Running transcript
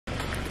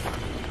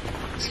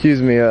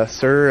Excuse me,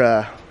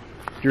 sir,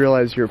 you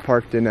realize you're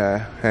parked in a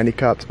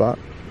handicapped spot?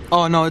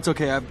 Oh, no, it's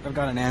okay. I've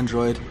got an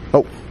Android.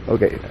 Oh,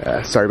 okay.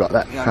 Sorry about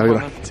that. Yeah, Have a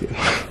good one. See you. I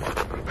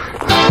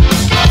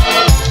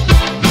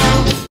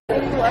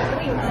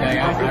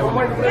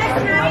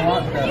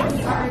want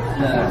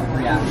the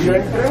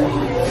reaction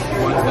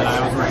ones that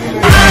I was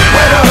wearing.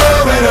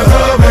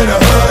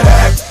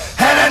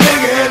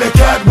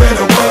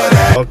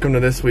 Welcome to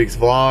this week's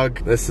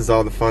vlog. This is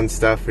all the fun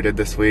stuff we did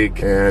this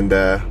week, and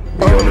we're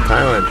going to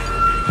Thailand.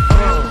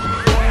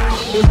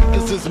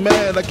 Niggas is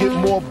mad, I get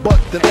more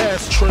butt than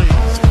ashtrays.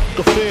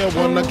 The fair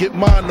one, I get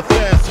mine the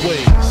fast way.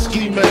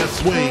 Ski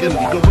mask way, and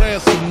the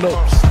ransom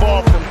notes.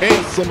 Far from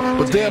handsome,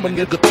 but damn a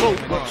nigga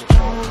tote.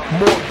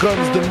 More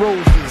guns than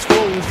roses,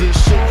 roses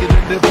shaking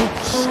in their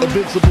boots. A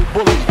visible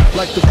bully,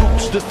 like the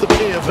boots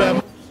disappear.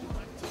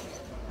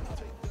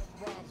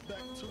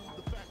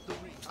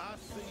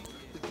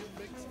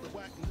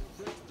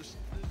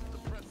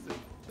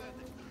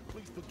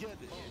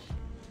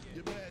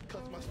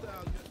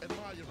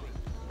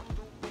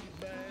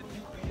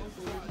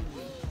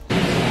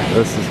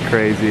 This is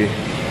crazy.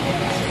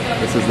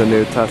 This is the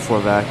new Tesla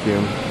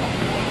vacuum.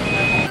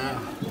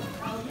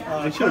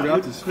 I should have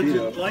wrapped his feet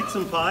up. Like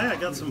some pie? I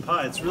got some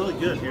pie. It's really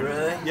good. Here,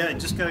 really? Yeah, you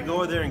just gotta go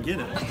over there and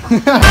get it.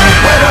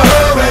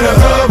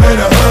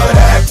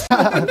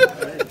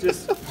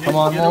 Come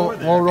on,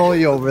 we'll roll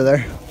you over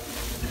there.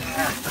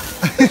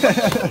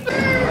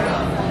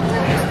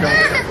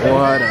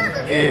 What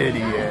an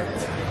idiot.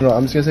 No,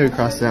 I'm just gonna say we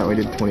crossed it out. We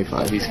did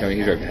 25. He's coming.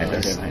 He's right behind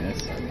us.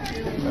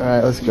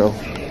 Alright, let's go.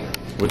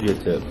 What'd you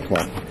tip? Come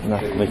on. No.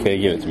 Okay,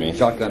 give it to me.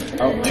 Shotgun.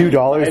 Oh.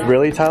 $2?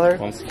 Really, Tyler?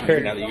 Well, I'm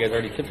scared now that you guys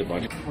already tipped a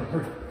bunch.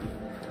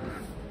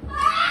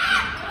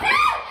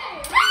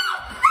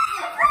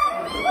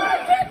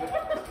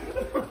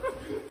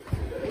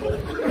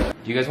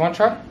 Do you guys want to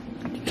try?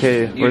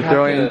 Okay, we're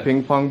throwing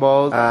ping pong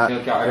balls at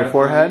your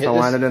forehead. I'll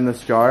land it in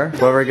this jar.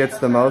 Whoever gets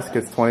the most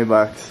gets 20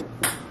 bucks.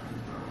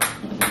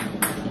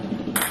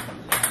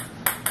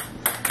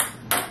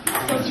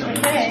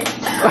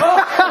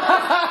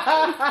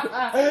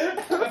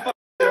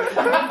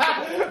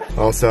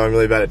 Also, I'm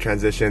really bad at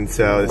transition,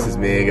 so this is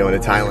me going to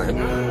Thailand.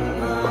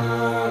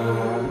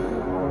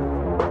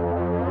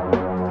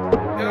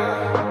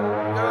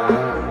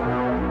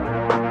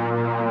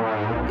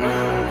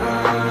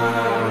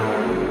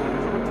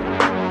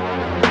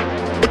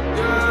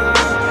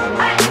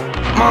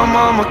 My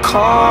mama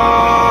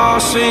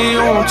called, see you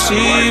on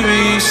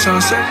TV.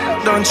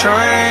 Sunset done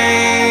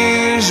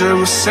changed.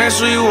 Ever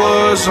since we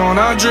was on,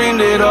 I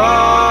dreamed it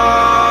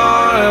all.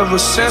 Ever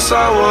since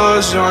I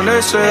was young,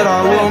 they said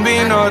I won't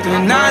be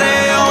nothing. Now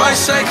they always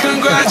say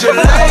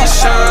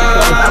congratulations.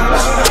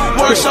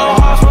 Worked so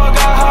hard,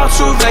 forgot how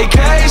to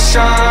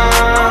vacation.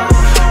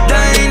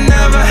 They ain't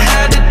never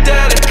had the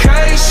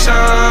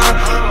dedication.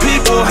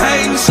 People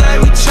hating, say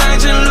we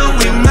changing, look,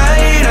 we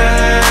made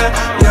it.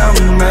 Yeah,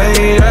 we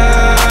made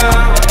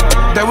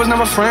it. That was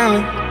never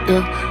friendly,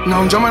 yeah. Now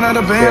I'm jumping out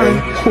of Bentley,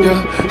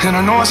 yeah. And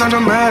I know I sound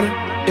dramatic,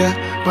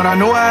 yeah. But I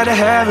know I had to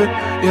have it,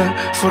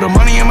 yeah. For the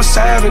money, I'm a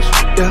savage,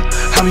 yeah.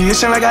 I be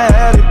itching like I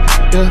had it,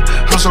 yeah.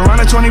 I'm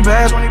surrounded 20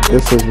 bags.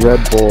 This is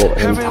Red Bull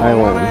in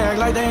Thailand.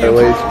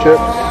 Lay's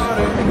chips,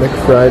 mixed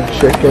fried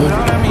chicken.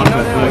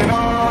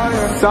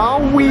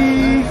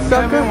 Sawi,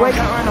 sucker, wait.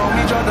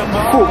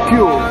 Fuck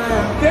you.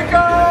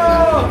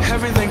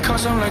 Everything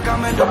custom like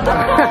I'm at the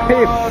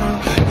bottom.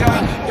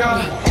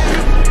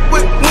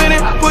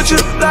 Winning, put your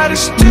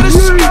lighters to the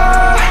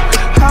sky.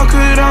 How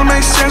could I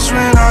make sense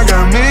when I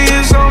got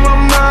millions on my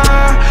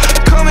mind?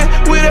 Coming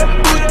with it,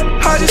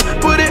 I just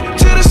put it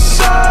to the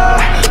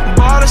side.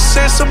 Bought a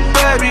sense of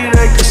baby,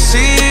 they could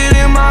see it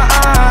in my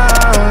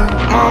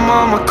eyes. My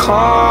mama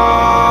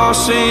called,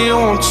 see you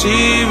on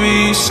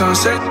TV.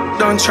 Sunset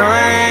done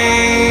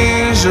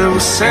changed. Ever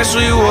since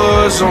we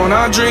was on,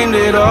 I dreamed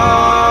it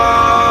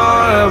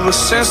all. Ever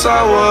since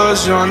I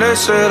was young, they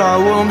said I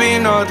won't be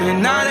nothing.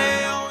 Now they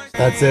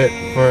That's it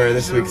for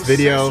this week's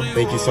video.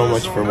 Thank you so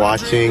much for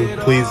watching.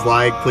 Please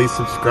like, please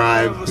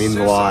subscribe, it means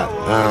a lot.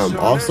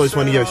 Also, just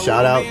want to give a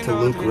shout out to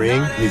Luke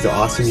Ring. He's an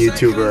awesome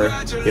YouTuber.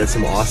 He has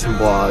some awesome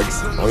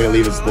vlogs. I'm gonna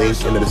leave his link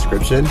in the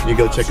description. You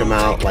go check him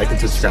out, like and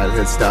subscribe to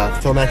his stuff.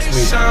 Until next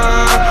week.